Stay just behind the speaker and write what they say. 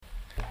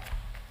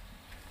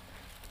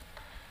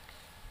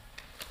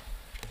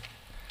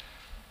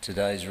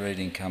Today's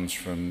reading comes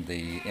from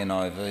the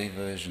NIV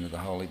version of the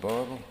Holy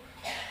Bible.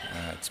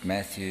 It's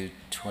Matthew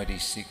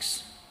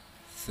 26,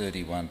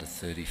 31 to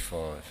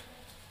 35.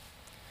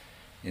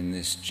 In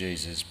this,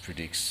 Jesus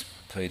predicts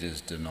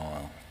Peter's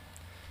denial.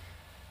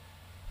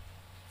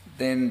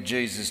 Then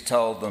Jesus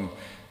told them,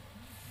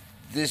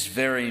 "This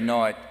very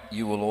night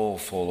you will all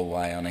fall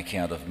away on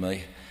account of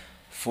me,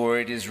 for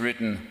it is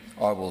written,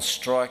 I will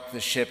strike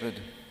the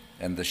shepherd,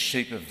 and the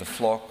sheep of the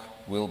flock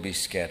will be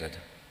scattered.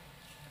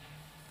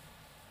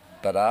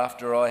 But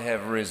after I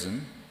have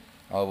risen,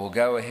 I will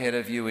go ahead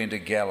of you into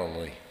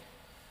Galilee."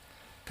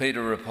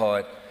 Peter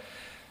replied,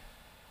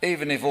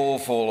 "Even if all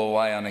fall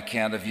away on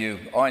account of you,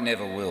 I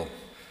never will."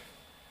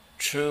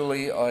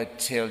 "Truly I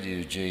tell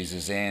you,"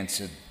 Jesus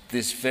answered,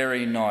 "this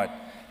very night,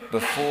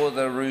 before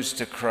the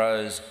rooster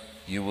crows,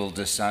 you will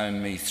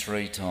disown me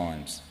 3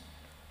 times."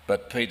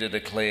 But Peter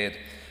declared,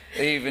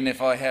 "Even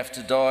if I have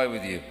to die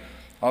with you,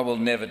 I will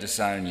never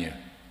disown you."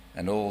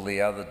 And all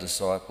the other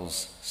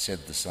disciples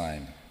said the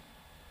same.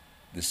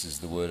 This is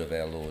the word of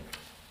our Lord.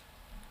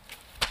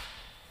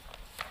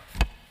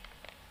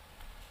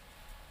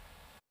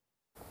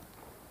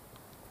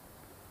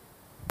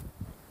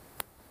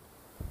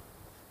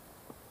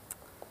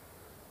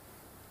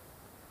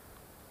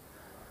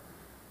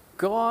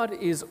 God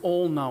is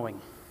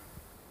all-knowing.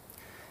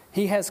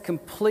 He has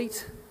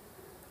complete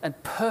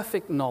and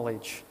perfect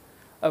knowledge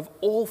of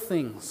all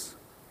things,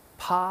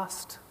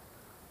 past,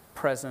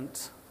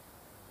 present,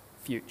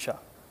 future.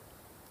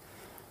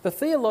 The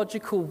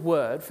theological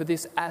word for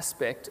this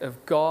aspect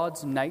of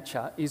God's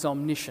nature is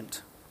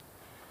omniscient.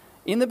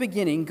 In the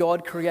beginning,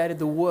 God created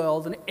the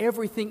world and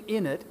everything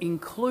in it,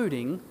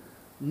 including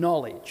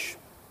knowledge.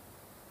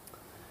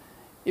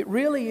 It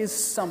really is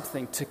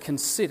something to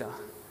consider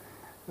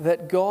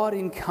that God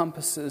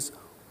encompasses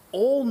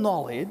all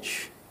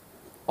knowledge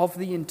of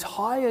the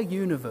entire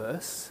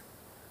universe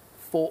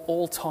for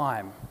all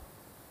time.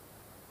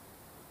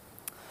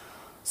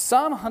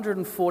 Psalm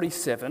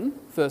 147,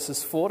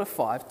 verses 4 to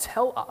 5,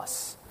 tell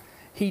us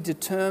he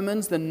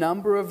determines the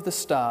number of the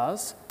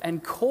stars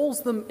and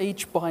calls them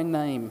each by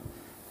name.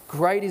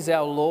 Great is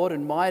our Lord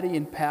and mighty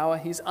in power.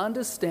 His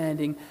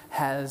understanding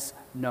has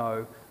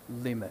no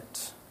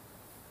limit.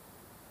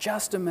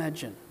 Just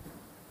imagine.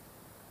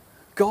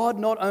 God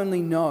not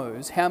only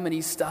knows how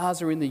many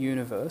stars are in the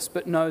universe,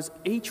 but knows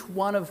each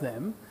one of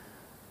them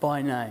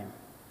by name.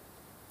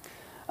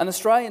 An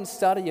Australian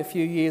study a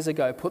few years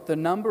ago put the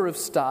number of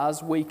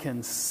stars we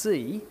can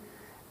see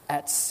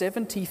at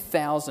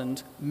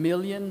 70,000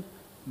 million,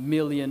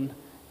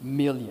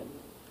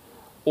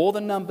 or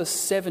the number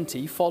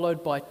 70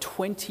 followed by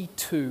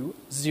 22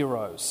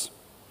 zeros.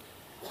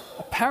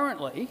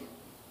 Apparently,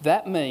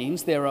 that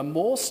means there are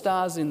more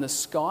stars in the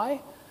sky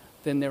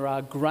than there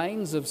are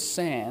grains of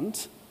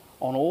sand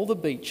on all the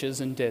beaches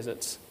and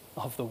deserts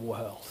of the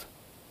world.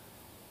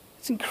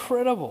 It's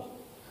incredible.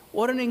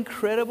 What an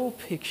incredible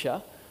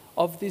picture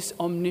of this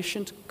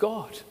omniscient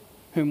God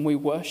whom we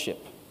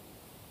worship.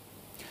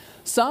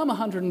 Psalm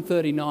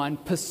 139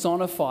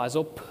 personifies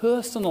or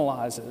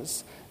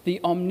personalises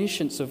the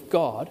omniscience of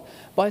God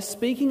by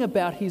speaking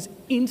about his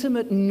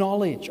intimate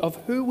knowledge of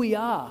who we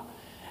are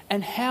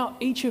and how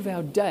each of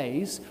our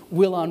days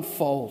will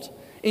unfold.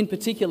 In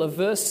particular,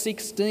 verse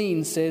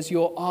 16 says,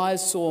 "Your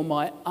eyes saw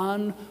my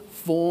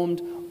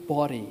unformed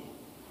body.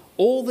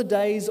 All the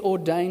days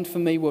ordained for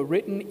me were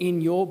written in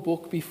your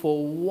book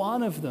before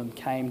one of them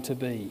came to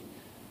be."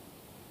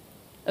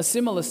 A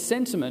similar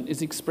sentiment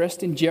is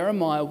expressed in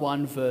Jeremiah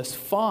 1 verse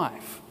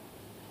 5.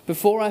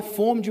 "Before I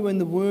formed you in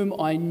the womb,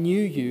 I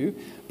knew you.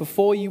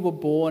 Before you were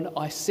born,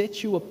 I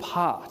set you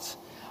apart.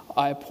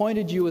 I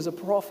appointed you as a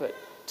prophet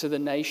to the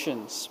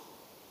nations."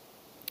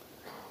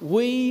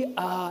 We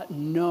are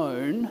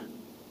known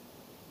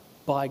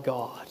by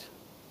God.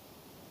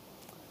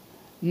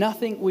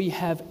 Nothing we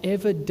have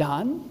ever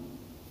done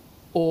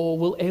or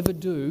will ever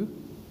do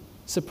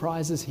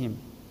surprises him.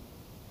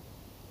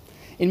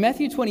 In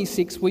Matthew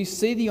 26, we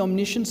see the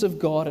omniscience of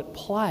God at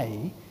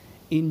play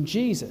in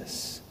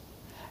Jesus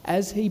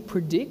as he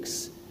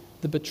predicts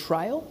the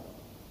betrayal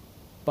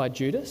by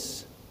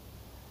Judas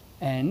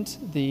and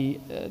the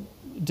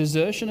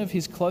desertion of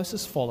his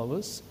closest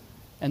followers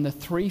and the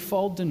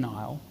threefold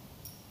denial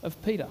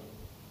of Peter.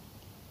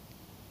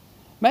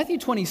 Matthew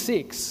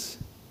 26,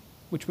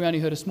 which we only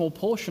heard a small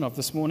portion of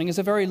this morning, is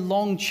a very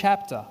long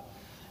chapter,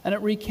 and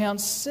it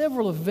recounts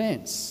several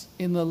events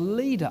in the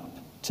lead-up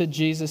to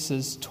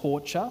Jesus'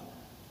 torture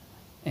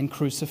and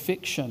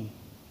crucifixion.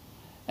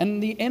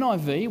 And the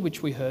NIV,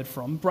 which we heard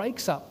from,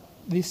 breaks up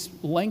this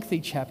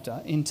lengthy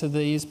chapter into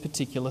these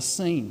particular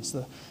scenes.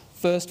 The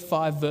first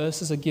 5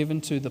 verses are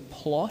given to the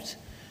plot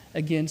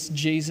against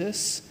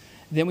Jesus.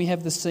 Then we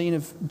have the scene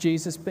of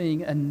Jesus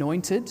being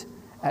anointed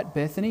at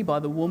Bethany by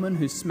the woman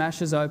who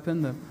smashes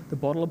open the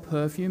bottle of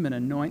perfume and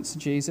anoints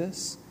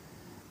Jesus.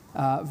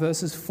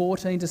 Verses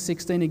 14 to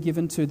 16 are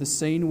given to the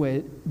scene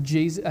where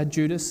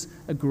Judas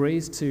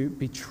agrees to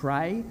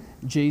betray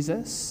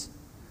Jesus.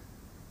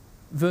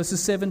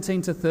 Verses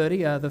 17 to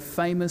 30 are the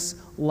famous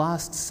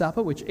Last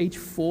Supper, which each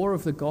 4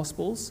 of the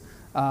Gospels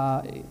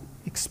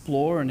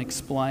explore and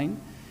explain.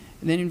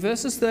 And then in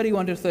verses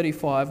 31 to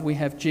 35, we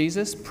have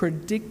Jesus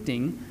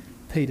predicting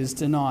Peter's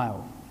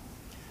denial.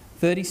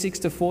 36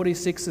 to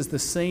 46 is the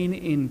scene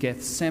in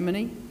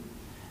Gethsemane.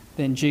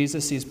 Then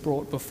Jesus is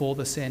brought before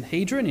the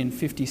Sanhedrin in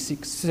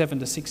 57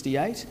 to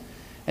 68.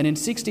 And in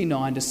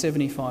 69 to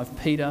 75,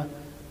 Peter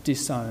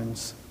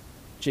disowns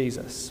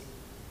Jesus.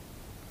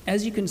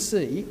 As you can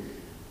see,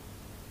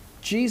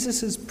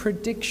 Jesus'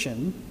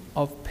 prediction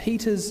of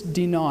Peter's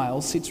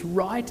denial sits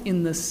right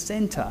in the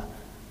centre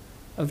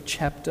of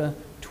chapter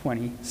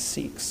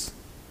 26.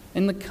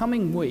 In the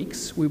coming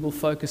weeks, we will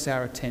focus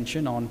our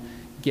attention on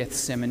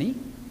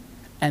Gethsemane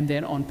and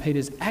then on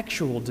Peter's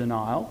actual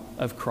denial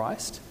of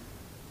Christ.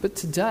 But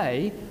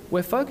today,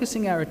 we're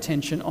focusing our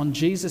attention on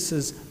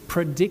Jesus'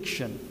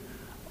 prediction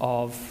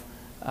of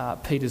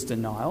Peter's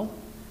denial,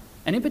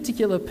 and in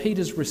particular,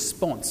 Peter's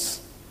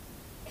response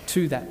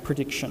to that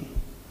prediction.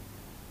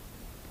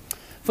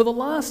 For the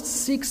last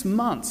 6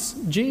 months,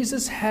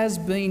 Jesus has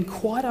been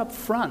quite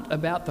upfront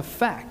about the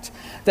fact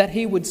that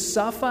he would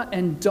suffer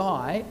and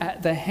die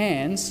at the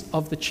hands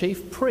of the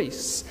chief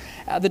priests,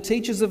 the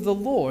teachers of the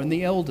law and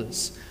the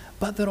elders,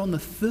 but that on the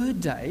third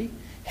day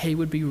he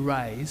would be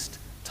raised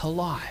to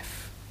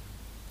life.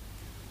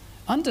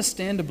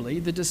 Understandably,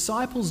 the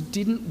disciples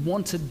didn't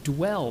want to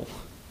dwell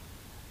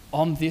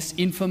on this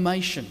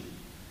information.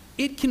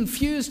 It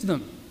confused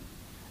them,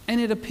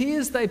 and it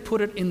appears they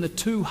put it in the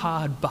too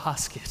hard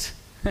basket.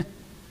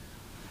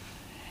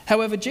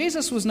 However,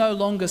 Jesus was no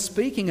longer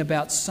speaking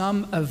about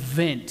some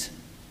event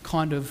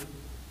kind of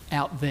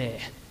out there.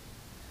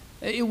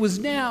 It was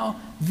now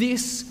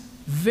this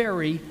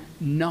very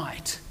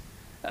night.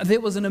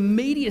 There was an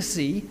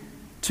immediacy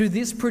to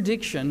this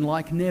prediction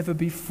like never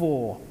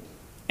before.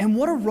 And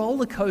what a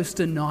roller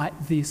coaster night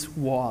this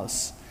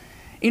was.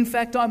 In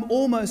fact, I'm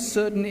almost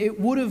certain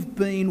it would have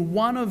been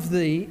one of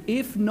the,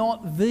 if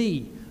not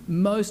the,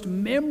 most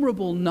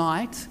memorable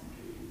night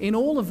in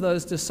all of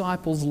those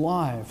disciples'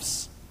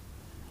 lives.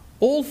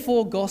 All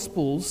 4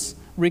 Gospels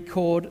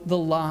record the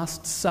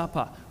Last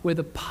Supper, where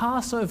the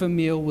Passover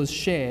meal was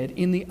shared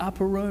in the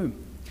upper room.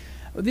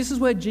 This is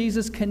where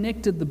Jesus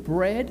connected the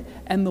bread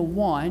and the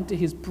wine to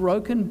his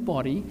broken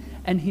body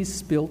and his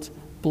spilt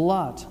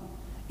blood,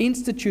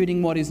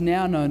 instituting what is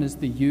now known as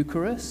the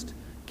Eucharist,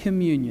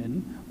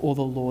 communion, or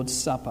the Lord's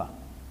Supper.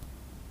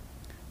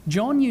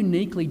 John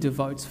uniquely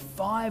devotes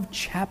 5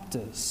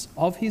 chapters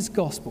of his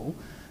Gospel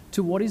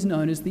to what is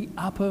known as the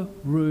Upper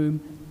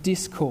Room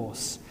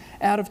Discourse.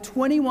 Out of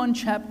 21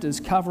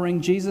 chapters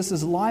covering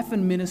Jesus' life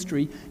and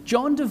ministry,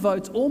 John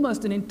devotes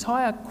almost an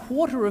entire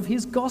quarter of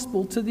his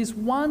Gospel to this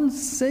one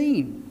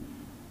scene.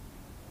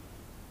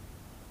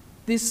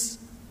 This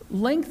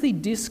lengthy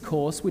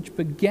discourse, which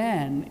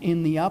began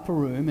in the upper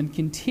room and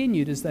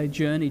continued as they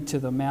journeyed to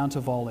the Mount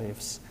of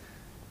Olives,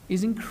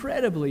 is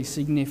incredibly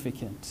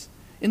significant.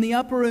 In the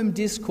upper room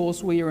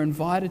discourse, we are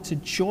invited to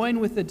join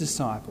with the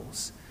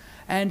disciples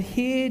and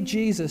hear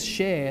Jesus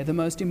share the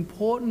most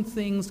important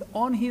things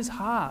on his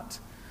heart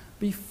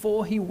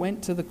before he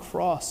went to the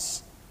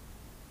cross.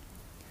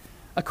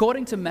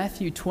 According to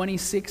Matthew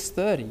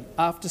 26:30,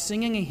 after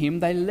singing a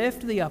hymn, they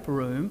left the upper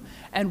room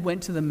and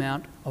went to the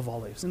Mount of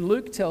Olives. And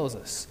Luke tells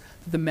us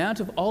that the Mount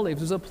of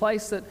Olives was a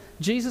place that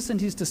Jesus and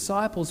his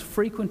disciples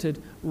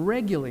frequented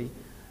regularly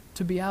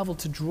to be able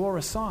to draw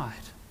aside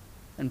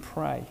and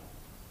pray.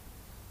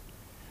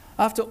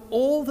 After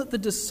all that the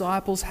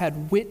disciples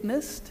had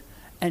witnessed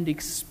and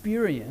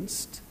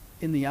experienced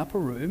in the upper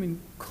room,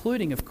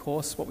 including, of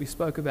course, what we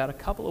spoke about a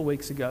couple of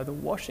weeks ago, the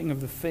washing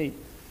of the feet,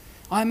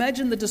 I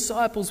imagine the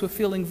disciples were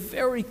feeling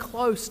very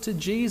close to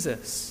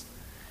Jesus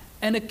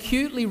and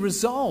acutely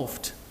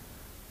resolved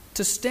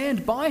to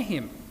stand by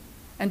him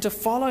and to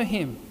follow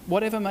him,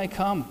 whatever may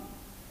come.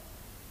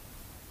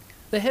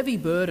 The heavy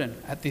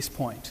burden at this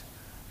point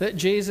that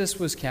Jesus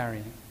was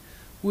carrying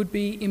would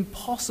be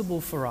impossible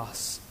for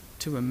us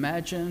to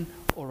imagine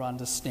or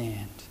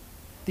understand.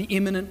 The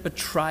imminent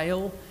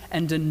betrayal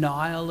and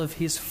denial of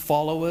his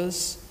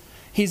followers,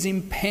 his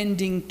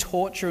impending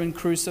torture and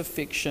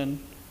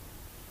crucifixion.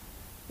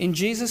 In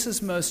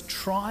Jesus' most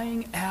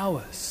trying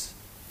hours,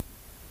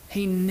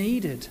 he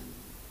needed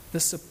the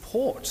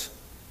support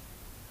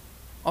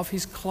of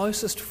his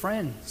closest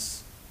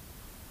friends,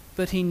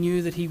 but he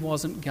knew that he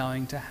wasn't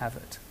going to have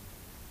it.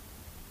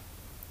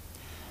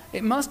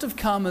 It must have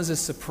come as a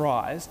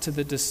surprise to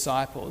the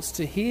disciples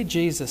to hear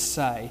Jesus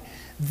say,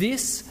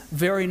 "This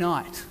very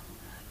night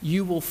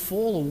you will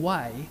fall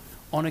away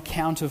on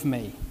account of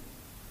me."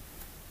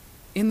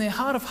 In their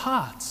heart of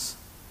hearts,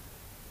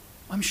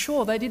 I'm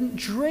sure they didn't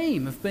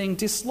dream of being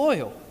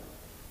disloyal.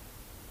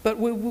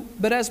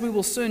 But as we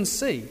will soon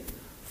see,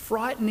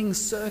 frightening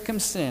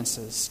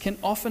circumstances can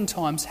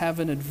oftentimes have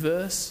an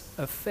adverse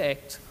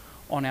effect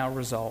on our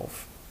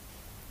resolve.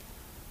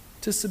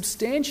 To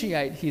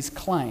substantiate his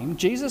claim,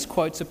 Jesus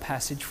quotes a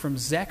passage from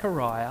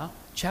Zechariah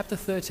chapter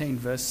 13,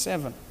 verse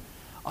 7.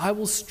 "I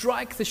will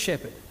strike the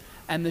shepherd,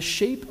 and the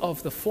sheep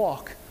of the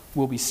flock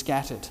will be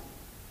scattered."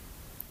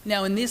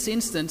 Now, in this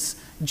instance,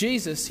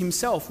 Jesus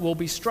himself will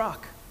be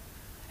struck.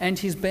 and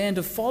his band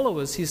of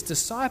followers, his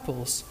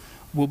disciples,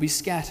 will be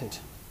scattered.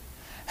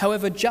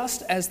 However,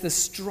 just as the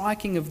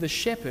striking of the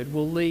shepherd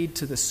will lead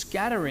to the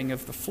scattering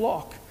of the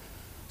flock,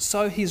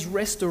 so his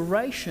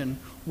restoration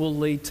will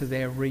lead to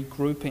their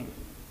regrouping.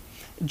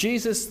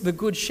 Jesus, the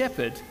Good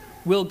Shepherd,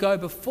 will go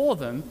before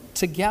them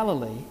to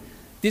Galilee.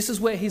 This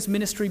is where his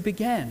ministry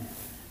began.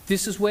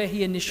 This is where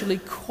he initially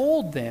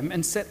called them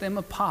and set them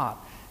apart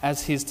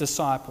as his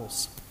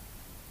disciples.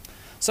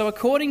 So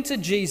according to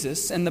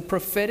Jesus and the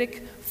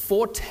prophetic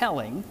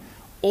foretelling,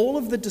 all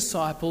of the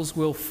disciples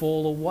will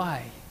fall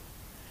away.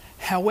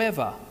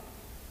 However,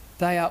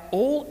 they are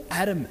all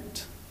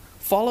adamant,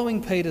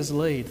 following Peter's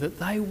lead, that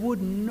they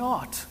would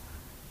not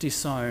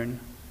disown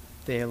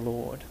their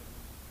Lord.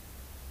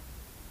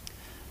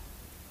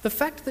 The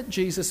fact that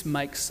Jesus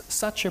makes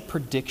such a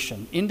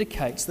prediction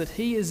indicates that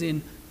he is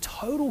in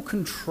total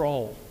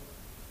control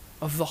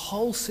of the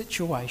whole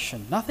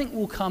situation. Nothing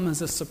will come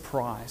as a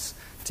surprise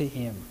to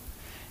him.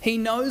 He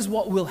knows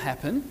what will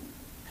happen,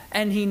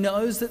 and he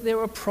knows that there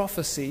are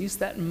prophecies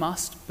that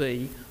must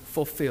be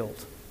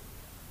fulfilled.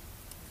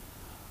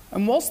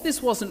 And whilst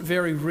this wasn't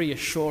very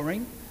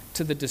reassuring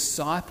to the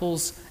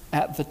disciples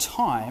at the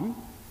time,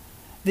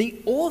 the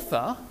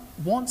author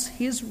wants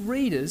his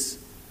readers,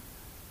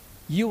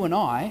 you and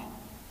I,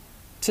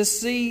 to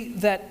see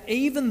that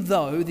even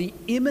though the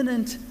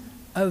imminent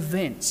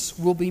events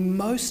will be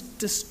most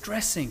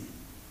distressing,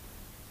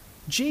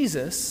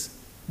 Jesus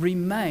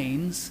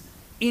remains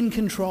in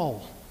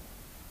control.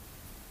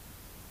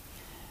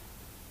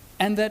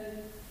 And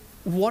that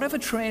whatever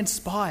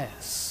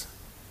transpires,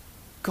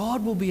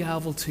 God will be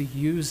able to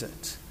use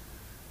it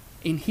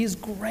in his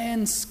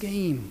grand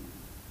scheme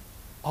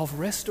of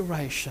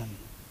restoration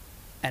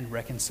and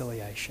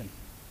reconciliation.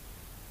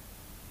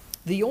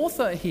 The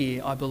author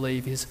here, I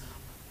believe, is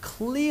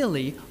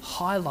clearly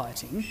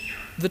highlighting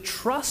the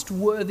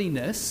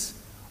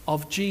trustworthiness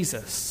of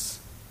Jesus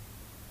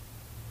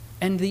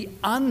and the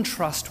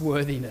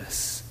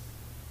untrustworthiness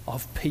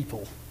of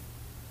people.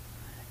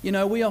 You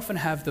know, we often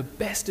have the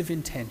best of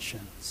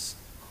intentions,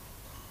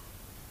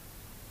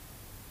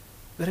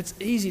 but it's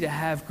easy to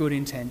have good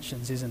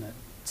intentions, isn't it?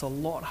 It's a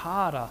lot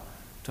harder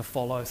to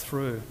follow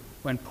through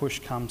when push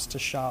comes to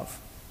shove.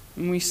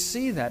 And we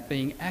see that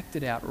being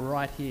acted out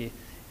right here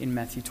in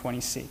Matthew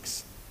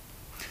 26.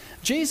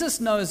 Jesus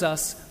knows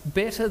us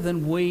better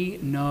than we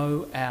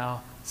know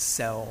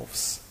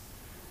ourselves.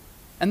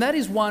 And that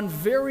is one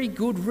very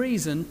good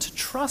reason to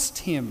trust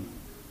him.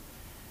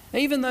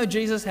 Even though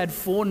Jesus had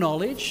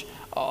foreknowledge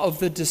of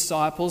the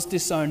disciples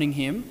disowning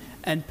him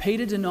and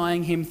Peter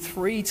denying him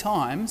 3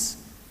 times,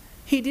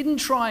 he didn't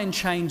try and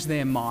change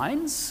their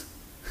minds.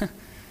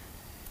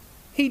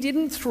 He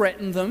didn't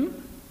threaten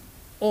them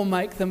or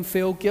make them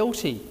feel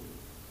guilty.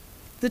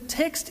 The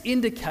text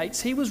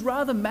indicates he was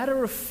rather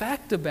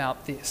matter-of-fact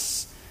about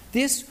this.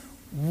 This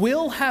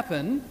will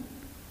happen,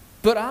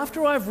 but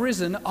after I've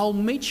risen, I'll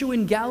meet you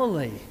in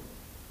Galilee.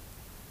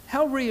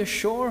 How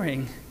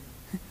reassuring.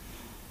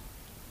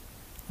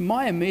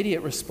 My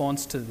immediate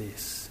response to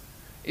this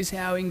is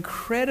how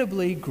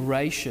incredibly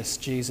gracious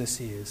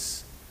Jesus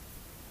is.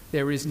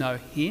 There is no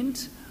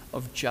hint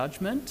of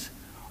judgment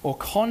or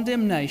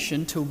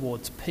condemnation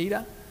towards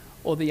Peter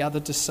or the other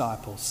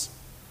disciples.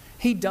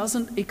 He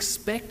doesn't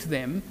expect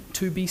them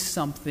to be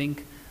something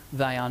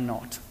they are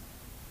not.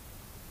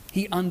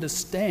 He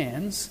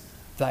understands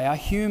they are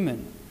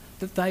human,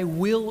 that they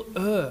will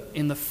err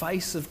in the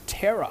face of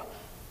terror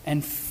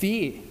and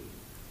fear,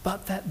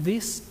 but that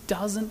this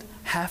doesn't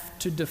have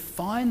to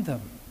define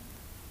them.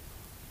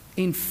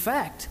 In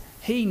fact,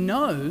 he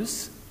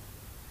knows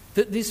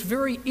that this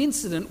very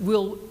incident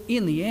will,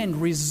 in the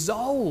end,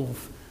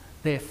 resolve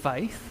their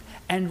faith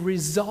and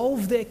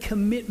resolve their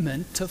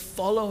commitment to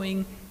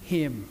following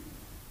him.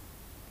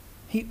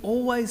 He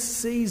always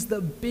sees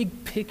the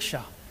big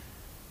picture.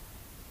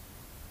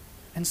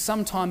 And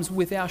sometimes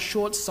with our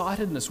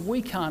short-sightedness,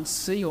 we can't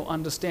see or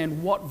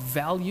understand what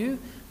value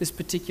this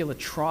particular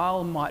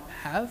trial might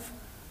have,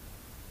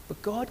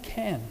 but God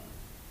can.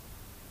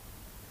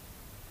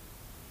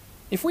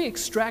 If we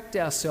extract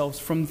ourselves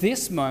from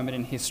this moment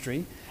in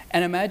history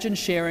and imagine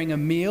sharing a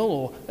meal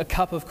or a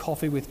cup of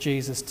coffee with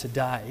Jesus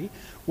today,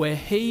 where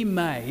he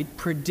made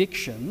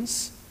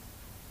predictions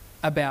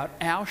about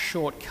our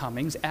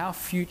shortcomings, our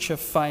future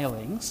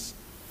failings,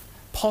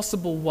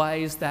 possible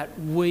ways that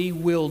we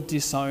will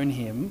disown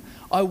him,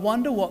 I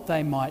wonder what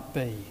they might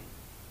be.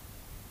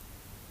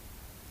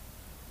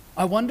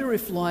 I wonder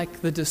if,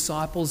 like the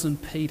disciples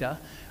and Peter,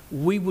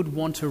 we would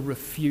want to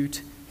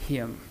refute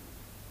him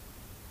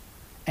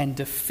and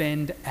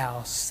defend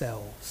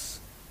ourselves.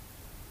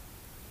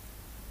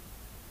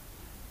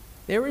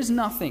 There is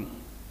nothing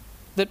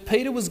that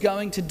Peter was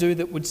going to do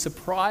that would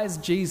surprise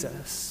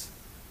Jesus.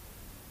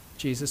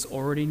 Jesus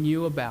already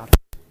knew about it.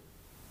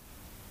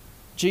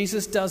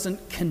 Jesus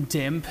doesn't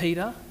condemn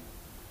Peter,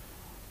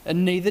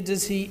 and neither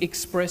does he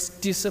express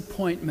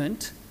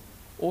disappointment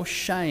or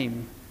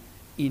shame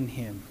in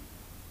him.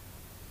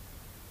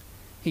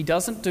 He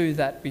doesn't do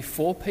that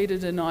before Peter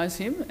denies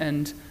him,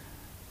 and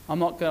I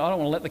don't want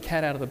to let the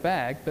cat out of the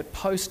bag, but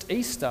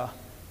post-Easter,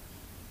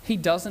 he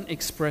doesn't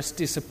express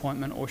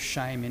disappointment or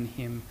shame in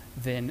him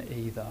then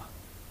either.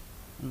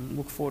 And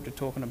look forward to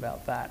talking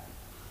about that.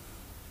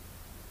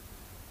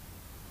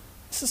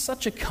 This is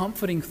such a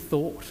comforting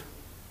thought.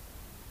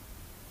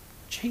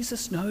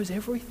 Jesus knows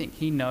everything.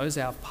 He knows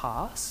our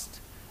past,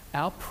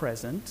 our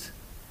present,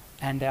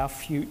 and our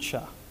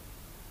future.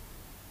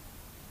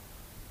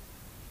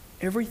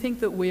 Everything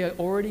that we are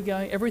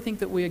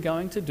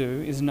going to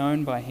do is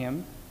known by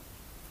him,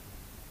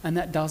 and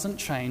that doesn't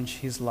change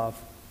his love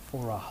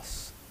for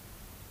us.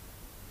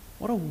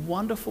 What a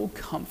wonderful,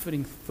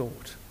 comforting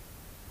thought.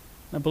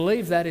 I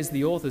believe that is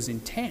the author's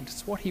intent.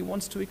 It's what he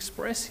wants to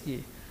express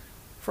here.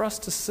 For us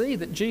to see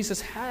that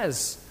Jesus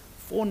has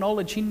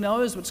foreknowledge, he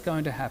knows what's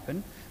going to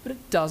happen, but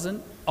it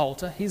doesn't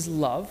alter his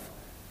love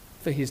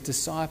for his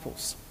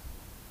disciples.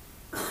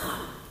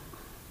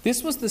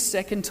 This was the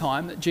second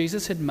time that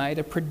Jesus had made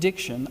a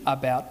prediction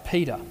about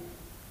Peter.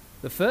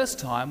 The first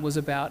time was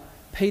about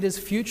Peter's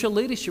future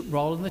leadership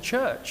role in the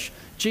church.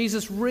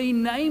 Jesus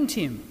renamed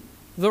him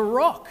the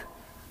Rock,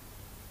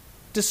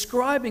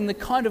 describing the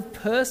kind of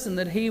person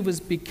that he was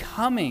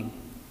becoming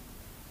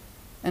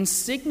and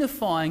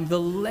signifying the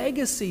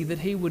legacy that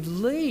he would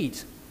lead.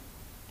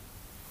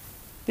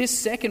 This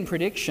second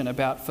prediction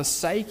about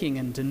forsaking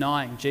and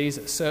denying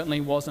Jesus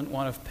certainly wasn't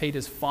one of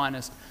Peter's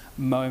finest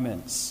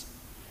moments.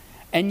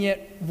 And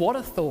yet, what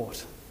a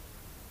thought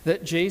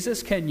that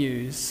Jesus can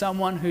use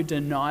someone who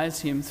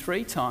denies him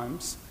 3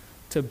 times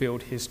to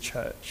build his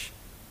church.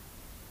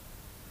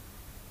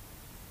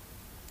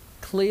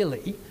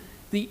 Clearly,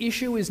 the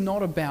issue is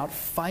not about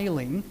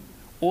failing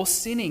or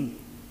sinning.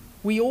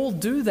 We all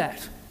do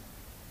that.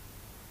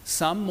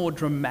 Some more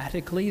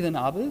dramatically than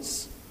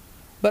others.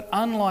 But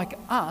unlike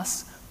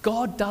us,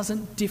 God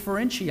doesn't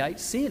differentiate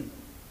sin.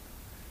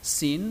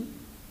 Sin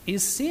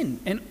is sin,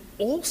 and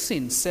all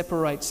sin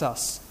separates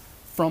us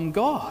from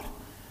God.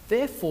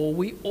 Therefore,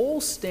 we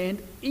all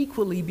stand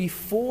equally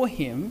before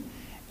him,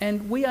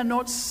 and we are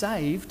not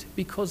saved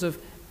because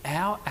of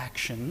our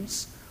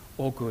actions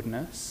or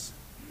goodness.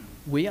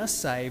 We are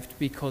saved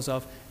because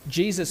of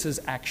Jesus'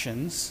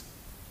 actions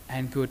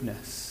and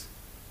goodness.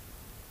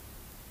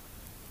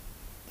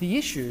 The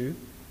issue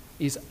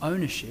is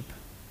ownership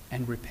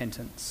and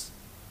repentance.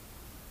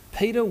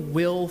 Peter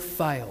will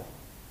fail,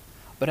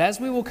 but as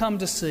we will come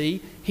to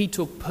see, he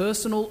took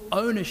personal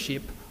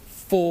ownership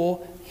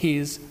for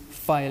his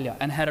failure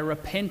and had a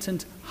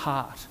repentant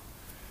heart.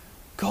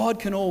 God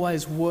can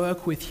always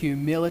work with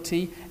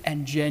humility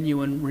and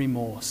genuine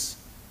remorse,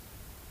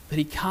 but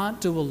he can't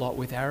do a lot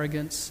with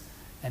arrogance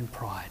and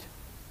pride.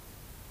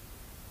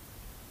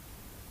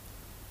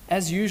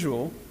 As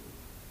usual,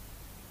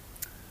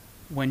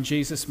 when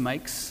Jesus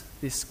makes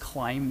this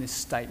claim, this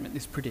statement,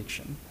 this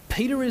prediction,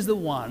 Peter is the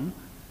one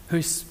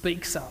who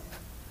speaks up.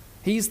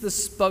 He's the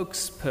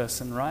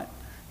spokesperson, right?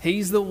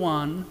 He's the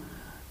one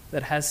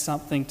that has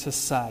something to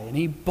say. And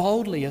he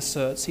boldly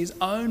asserts his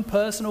own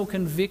personal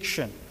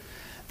conviction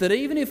that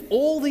even if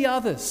all the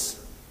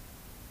others,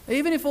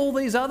 even if all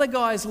these other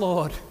guys,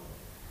 Lord,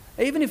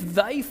 even if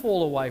they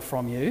fall away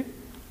from you,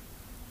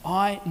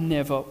 I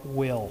never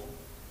will.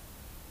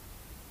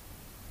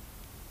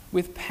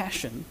 With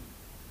passion,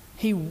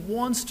 he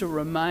wants to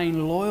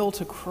remain loyal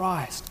to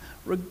Christ,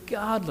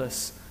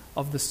 regardless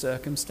of the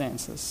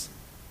circumstances.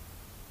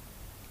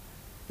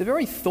 The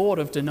very thought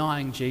of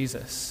denying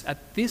Jesus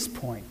at this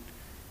point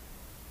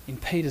in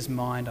Peter's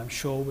mind, I'm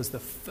sure, was the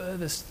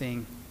furthest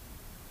thing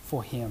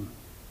for him.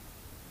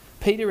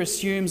 Peter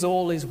assumes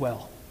all is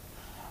well,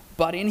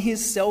 but in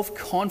his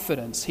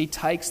self-confidence, he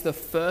takes the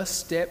first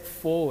step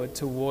forward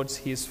towards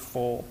his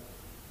fall.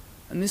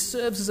 And this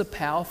serves as a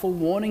powerful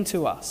warning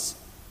to us.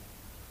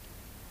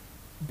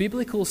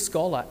 Biblical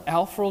scholar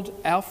Alfred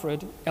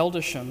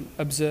Eldersham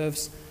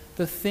observes,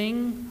 the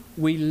thing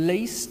we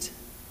least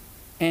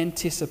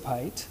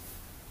anticipate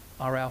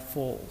are our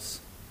falls.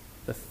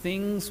 The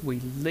things we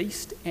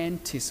least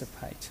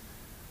anticipate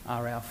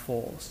are our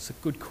falls. It's a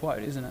good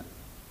quote, isn't it?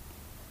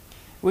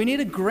 We need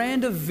a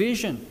grander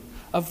vision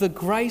of the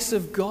grace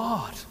of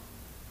God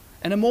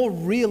and a more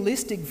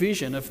realistic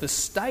vision of the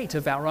state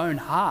of our own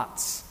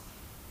hearts.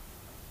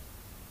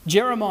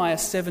 Jeremiah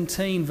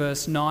 17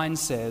 verse 9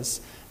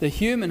 says, "The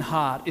human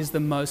heart is the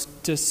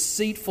most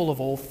deceitful of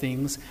all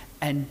things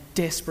and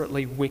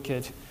desperately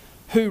wicked.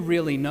 Who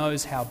really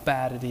knows how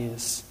bad it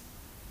is?"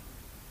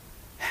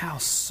 How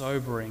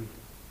sobering.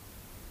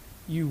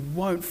 You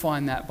won't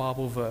find that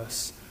Bible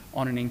verse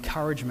on an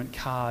encouragement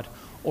card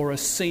or a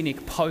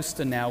scenic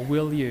poster now,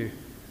 will you?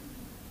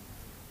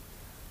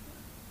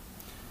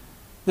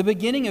 The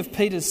beginning of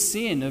Peter's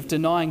sin of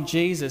denying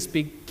Jesus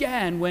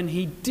began when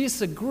he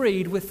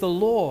disagreed with the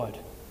Lord.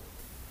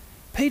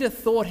 Peter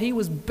thought he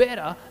was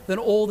better than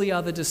all the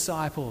other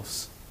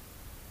disciples.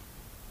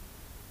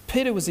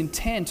 Peter was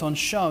intent on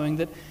showing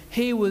that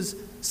he was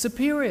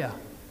superior.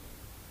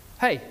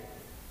 Hey,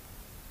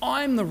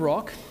 I'm the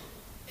rock.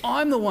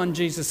 I'm the one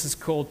Jesus has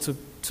called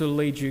to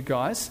lead you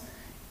guys.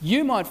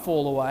 You might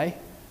fall away,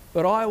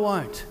 but I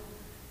won't.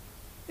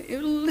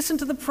 Listen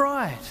to the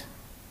pride.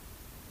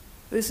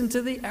 Listen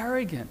to the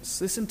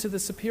arrogance. Listen to the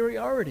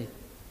superiority.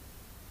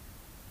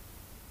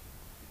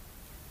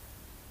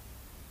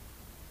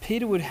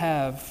 Peter would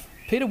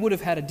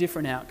have had a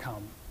different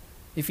outcome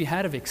if he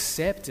had have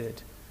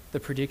accepted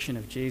the prediction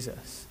of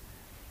Jesus,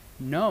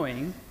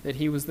 knowing that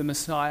he was the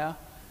Messiah,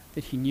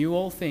 that he knew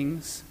all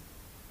things,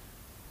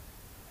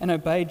 and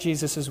obeyed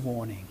Jesus'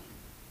 warning.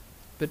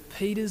 But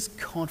Peter's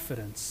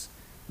confidence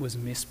was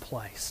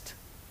misplaced.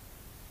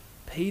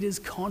 Peter's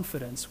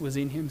confidence was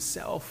in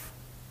himself.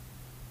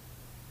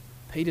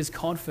 Peter's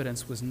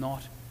confidence was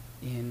not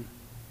in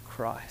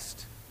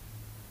Christ.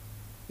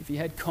 If he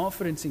had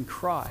confidence in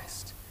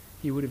Christ,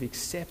 he would have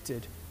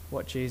accepted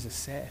what Jesus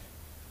said.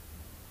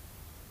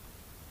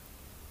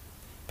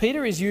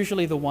 Peter is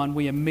usually the one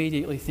we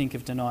immediately think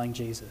of denying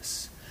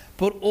Jesus,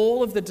 but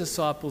all of the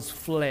disciples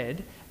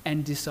fled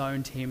and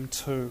disowned him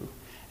too.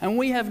 And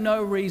we have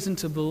no reason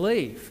to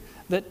believe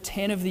that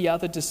 10 of the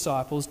other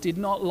disciples did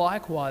not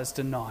likewise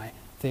deny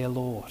their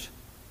Lord.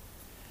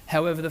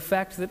 However, the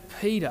fact that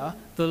Peter,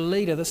 the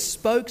leader, the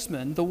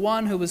spokesman, the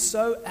one who was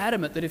so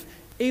adamant that if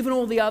even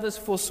all the others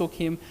forsook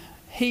him,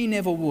 he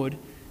never would,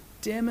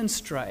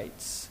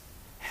 demonstrates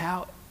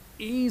how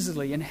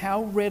easily and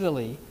how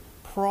readily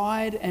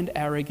pride and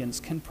arrogance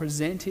can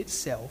present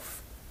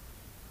itself,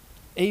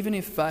 even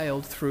if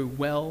veiled through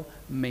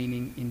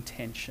well-meaning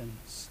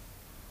intentions.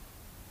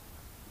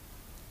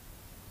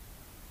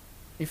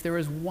 If there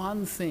is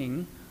one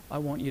thing I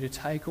want you to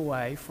take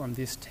away from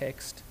this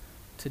text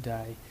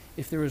today,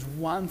 if there is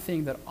one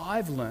thing that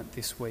I've learnt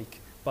this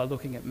week by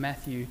looking at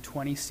Matthew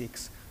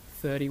 26,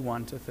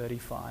 31 to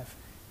 35,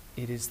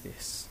 it is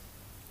this.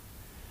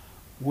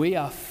 We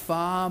are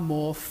far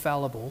more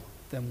fallible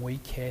than we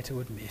care to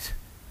admit.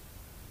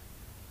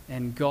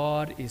 And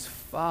God is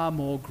far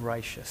more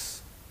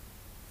gracious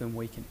than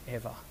we can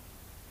ever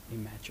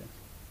imagine.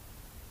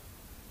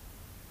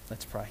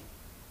 Let's pray.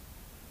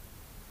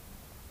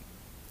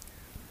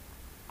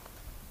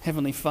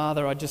 Heavenly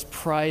Father, I just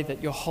pray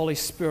that your Holy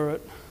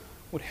Spirit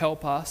would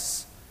help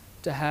us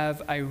to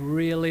have a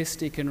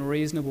realistic and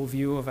reasonable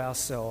view of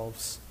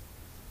ourselves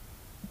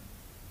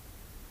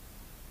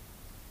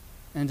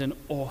and an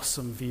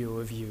awesome view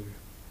of you.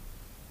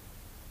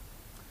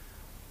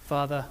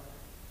 Father,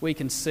 we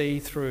can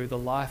see through the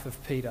life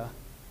of Peter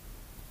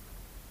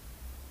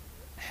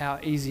how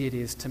easy it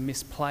is to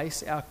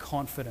misplace our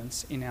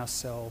confidence in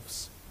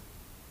ourselves.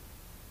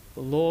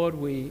 But Lord,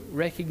 we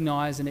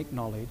recognise and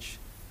acknowledge,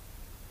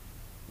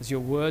 as your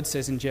word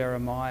says in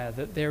Jeremiah,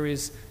 that there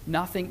is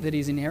nothing that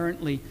is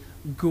inherently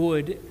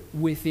good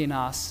within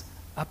us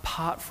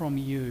apart from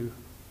you.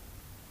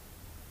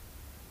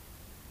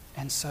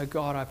 And so,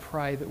 God, I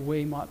pray that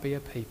we might be a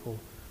people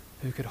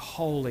who could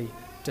wholly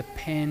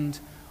depend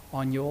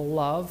on your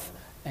love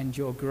and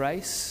your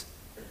grace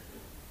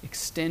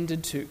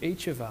extended to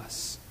each of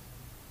us,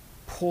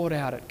 poured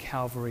out at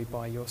Calvary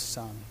by your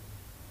Son.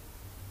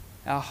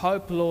 Our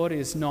hope, Lord,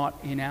 is not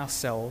in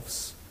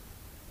ourselves.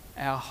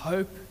 Our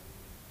hope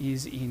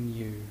is in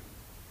you.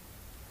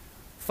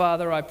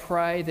 Father, I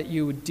pray that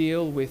you would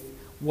deal with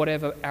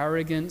whatever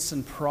arrogance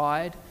and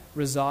pride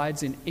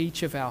resides in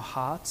each of our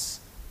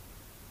hearts.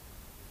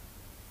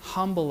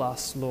 Humble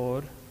us,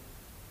 Lord.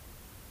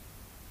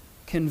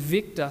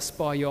 Convict us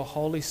by your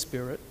Holy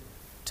Spirit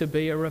to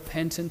be a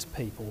repentant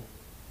people,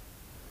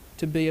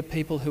 to be a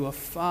people who are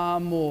far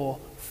more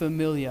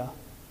familiar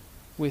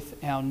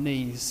with our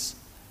knees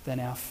than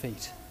our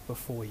feet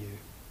before you.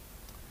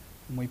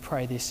 And we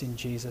pray this in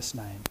Jesus'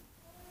 name.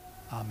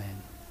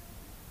 Amen.